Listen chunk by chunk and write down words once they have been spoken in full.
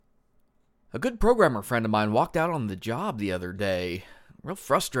A good programmer friend of mine walked out on the job the other day, real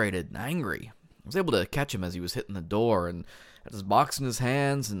frustrated and angry. I was able to catch him as he was hitting the door and had his box in his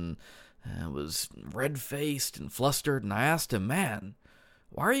hands and was red-faced and flustered, and I asked him, "Man,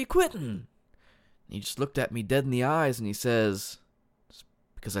 why are you quitting?" And he just looked at me dead in the eyes and he says, "It's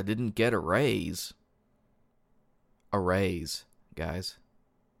because I didn't get a raise." A raise, guys.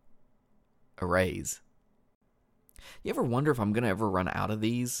 A raise. You ever wonder if I'm going to ever run out of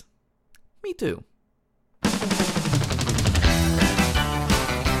these? Me too.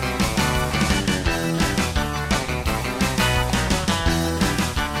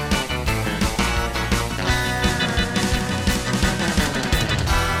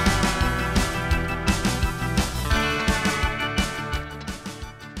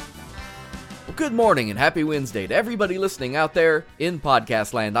 Good morning and happy Wednesday to everybody listening out there in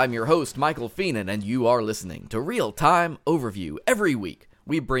podcast land. I'm your host, Michael Feenan, and you are listening to Real Time Overview. Every week,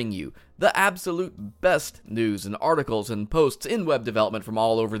 we bring you the absolute best news and articles and posts in web development from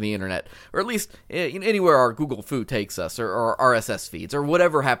all over the internet, or at least anywhere our Google Foo takes us, or our RSS feeds, or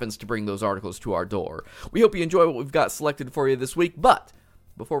whatever happens to bring those articles to our door. We hope you enjoy what we've got selected for you this week, but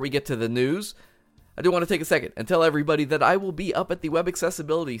before we get to the news, I do want to take a second and tell everybody that I will be up at the Web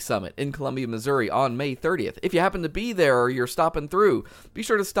Accessibility Summit in Columbia, Missouri on May 30th. If you happen to be there or you're stopping through, be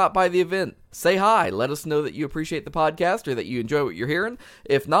sure to stop by the event. Say hi. Let us know that you appreciate the podcast or that you enjoy what you're hearing.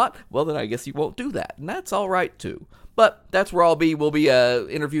 If not, well, then I guess you won't do that, and that's all right, too. But that's where I'll be. We'll be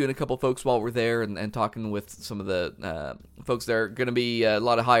interviewing a couple folks while we're there and talking with some of the folks there. Going to be a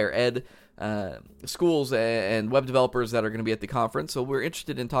lot of higher ed schools and web developers that are going to be at the conference, so we're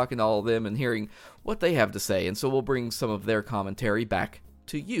interested in talking to all of them and hearing what they have to say, and so we'll bring some of their commentary back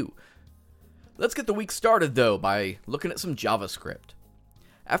to you. Let's get the week started, though, by looking at some JavaScript.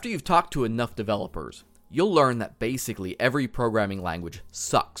 After you've talked to enough developers, you'll learn that basically every programming language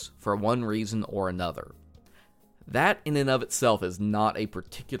sucks for one reason or another. That in and of itself is not a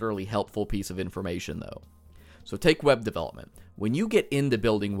particularly helpful piece of information, though. So take web development. When you get into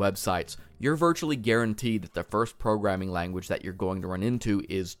building websites, you're virtually guaranteed that the first programming language that you're going to run into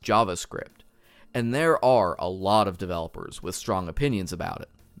is JavaScript. And there are a lot of developers with strong opinions about it,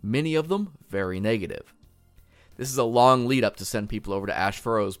 many of them very negative. This is a long lead up to send people over to Ash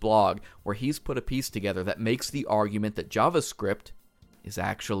Furrow's blog, where he's put a piece together that makes the argument that JavaScript is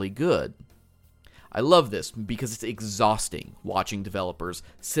actually good. I love this because it's exhausting watching developers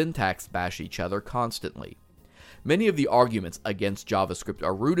syntax bash each other constantly. Many of the arguments against JavaScript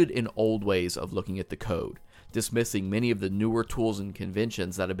are rooted in old ways of looking at the code, dismissing many of the newer tools and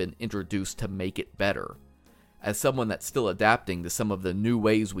conventions that have been introduced to make it better. As someone that's still adapting to some of the new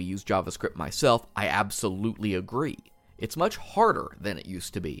ways we use JavaScript myself, I absolutely agree. It's much harder than it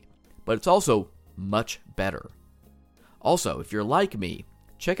used to be, but it's also much better. Also, if you're like me,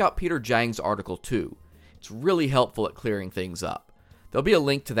 check out Peter Zhang's article too. It's really helpful at clearing things up. There'll be a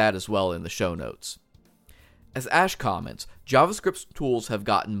link to that as well in the show notes. As Ash comments, JavaScript's tools have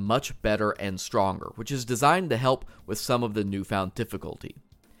gotten much better and stronger, which is designed to help with some of the newfound difficulty.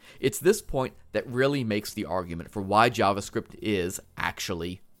 It's this point that really makes the argument for why JavaScript is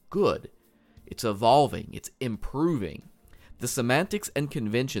actually good. It's evolving, it's improving. The semantics and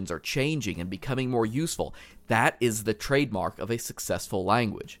conventions are changing and becoming more useful. That is the trademark of a successful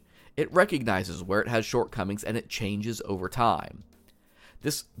language. It recognizes where it has shortcomings and it changes over time.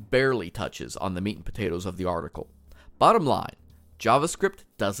 This barely touches on the meat and potatoes of the article. Bottom line, JavaScript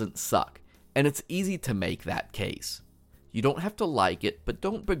doesn't suck, and it's easy to make that case. You don't have to like it, but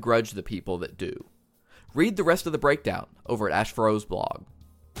don't begrudge the people that do. Read the rest of the breakdown over at Ash Furrow's blog.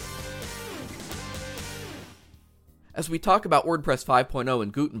 As we talk about WordPress 5.0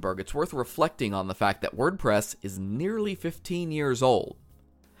 and Gutenberg, it's worth reflecting on the fact that WordPress is nearly 15 years old.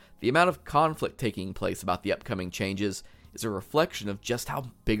 The amount of conflict taking place about the upcoming changes is a reflection of just how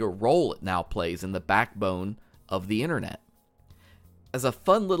big a role it now plays in the backbone of the internet. As a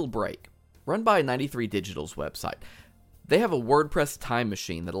fun little break, run by 93 Digital's website. They have a WordPress time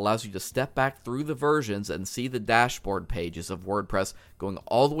machine that allows you to step back through the versions and see the dashboard pages of WordPress going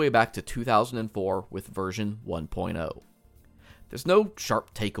all the way back to 2004 with version 1.0. There's no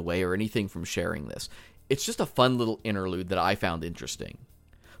sharp takeaway or anything from sharing this. It's just a fun little interlude that I found interesting.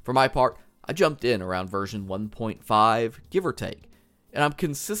 For my part, I jumped in around version 1.5, give or take, and I'm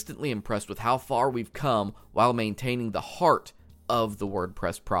consistently impressed with how far we've come while maintaining the heart of the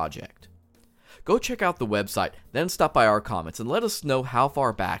WordPress project. Go check out the website, then stop by our comments and let us know how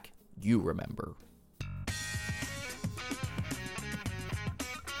far back you remember.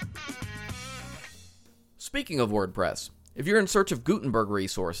 Speaking of WordPress, if you're in search of Gutenberg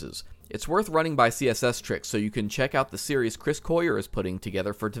resources, it's worth running by CSS Tricks so you can check out the series Chris Coyier is putting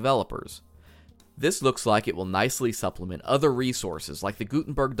together for developers. This looks like it will nicely supplement other resources like the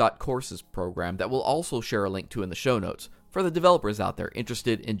Gutenberg.courses program that we'll also share a link to in the show notes for the developers out there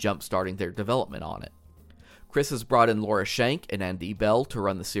interested in jump-starting their development on it. Chris has brought in Laura Schenk and Andy Bell to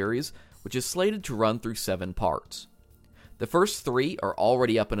run the series, which is slated to run through 7 parts. The first 3 are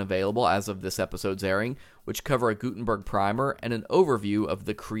already up and available as of this episode's airing, which cover a Gutenberg primer and an overview of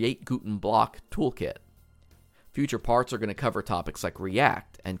the Create Guten Block toolkit. Future parts are going to cover topics like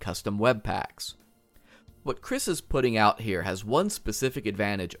React and custom web packs. What Chris is putting out here has one specific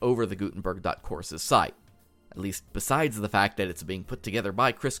advantage over the Gutenberg.courses site, at least besides the fact that it's being put together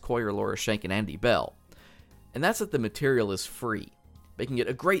by Chris Coyer, Laura Schenk, and Andy Bell, and that's that the material is free, making it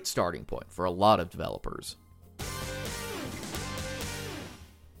a great starting point for a lot of developers.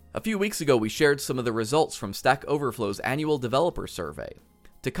 A few weeks ago, we shared some of the results from Stack Overflow's annual developer survey.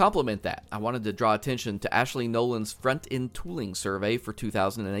 To complement that, I wanted to draw attention to Ashley Nolan's front-end tooling survey for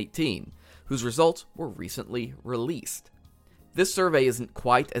 2018, whose results were recently released. This survey isn't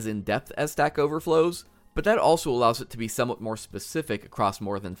quite as in-depth as Stack Overflow's, but that also allows it to be somewhat more specific across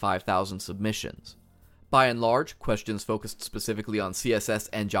more than 5,000 submissions. By and large, questions focused specifically on CSS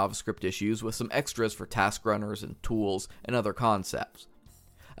and JavaScript issues with some extras for task runners and tools and other concepts.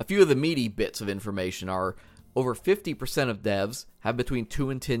 A few of the meaty bits of information are over 50% of devs have between 2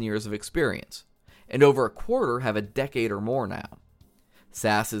 and 10 years of experience, and over a quarter have a decade or more now.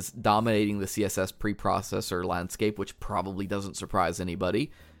 Sass is dominating the CSS preprocessor landscape, which probably doesn't surprise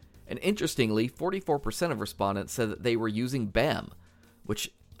anybody. And interestingly, 44% of respondents said that they were using BEM,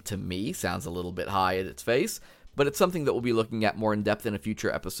 which to me sounds a little bit high at its face, but it's something that we'll be looking at more in depth in a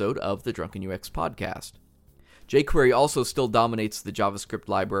future episode of the Drunken UX podcast. jQuery also still dominates the JavaScript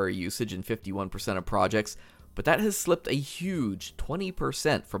library usage in 51% of projects, but that has slipped a huge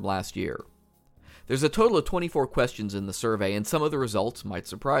 20% from last year. There's a total of 24 questions in the survey, and some of the results might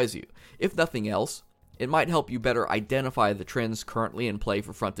surprise you. If nothing else, it might help you better identify the trends currently in play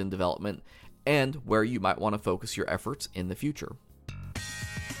for front-end development and where you might want to focus your efforts in the future.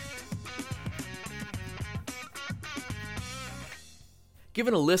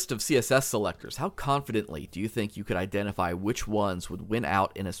 Given a list of CSS selectors, how confidently do you think you could identify which ones would win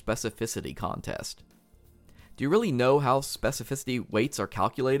out in a specificity contest? Do you really know how specificity weights are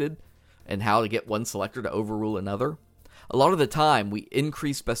calculated and how to get one selector to overrule another? A lot of the time, we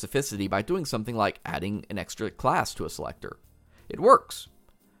increase specificity by doing something like adding an extra class to a selector. It works,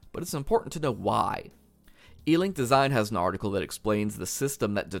 but it's important to know why. eLink Design has an article that explains the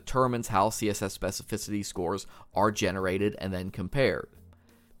system that determines how CSS specificity scores are generated and then compared.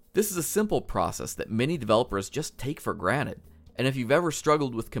 This is a simple process that many developers just take for granted, and if you've ever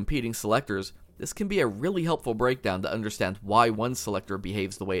struggled with competing selectors, this can be a really helpful breakdown to understand why one selector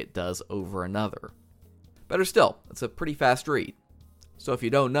behaves the way it does over another. Better still, it's a pretty fast read. So if you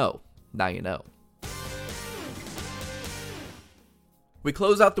don't know, now you know. We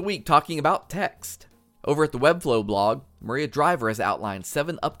close out the week talking about text. Over at the Webflow blog, Maria Driver has outlined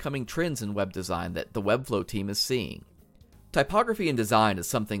 7 upcoming trends in web design that the Webflow team is seeing. Typography in design is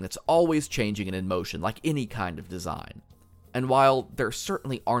something that's always changing and in motion, like any kind of design. And while there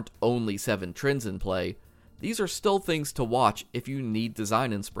certainly aren't only 7 trends in play, these are still things to watch if you need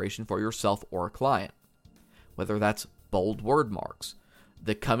design inspiration for yourself or a client. Whether that's bold word marks,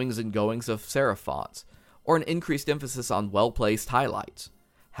 the comings and goings of serif fonts, or an increased emphasis on well-placed highlights.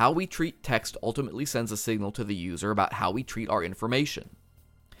 How we treat text ultimately sends a signal to the user about how we treat our information.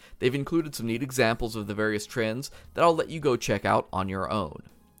 They've included some neat examples of the various trends that I'll let you go check out on your own.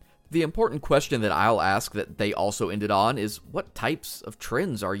 The important question that I'll ask that they also ended on is, what types of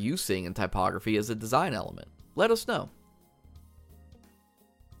trends are you seeing in typography as a design element? Let us know.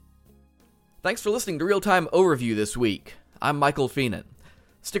 Thanks for listening to Real Time Overview this week. I'm Michael Feenan.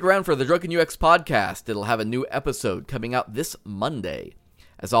 Stick around for the Drunken UX podcast. It'll have a new episode coming out this Monday.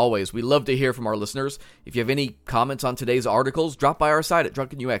 As always, we love to hear from our listeners. If you have any comments on today's articles, drop by our site at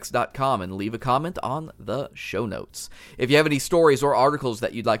drunkenux.com and leave a comment on the show notes. If you have any stories or articles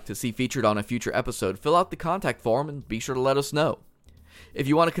that you'd like to see featured on a future episode, fill out the contact form and be sure to let us know. If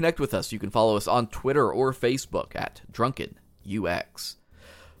you want to connect with us, you can follow us on Twitter or Facebook at drunkenux.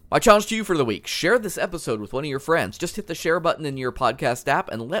 My challenge to you for the week, share this episode with one of your friends. Just hit the share button in your podcast app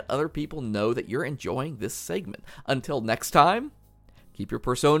and let other people know that you're enjoying this segment. Until next time, keep your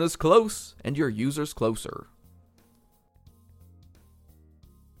personas close and your users closer.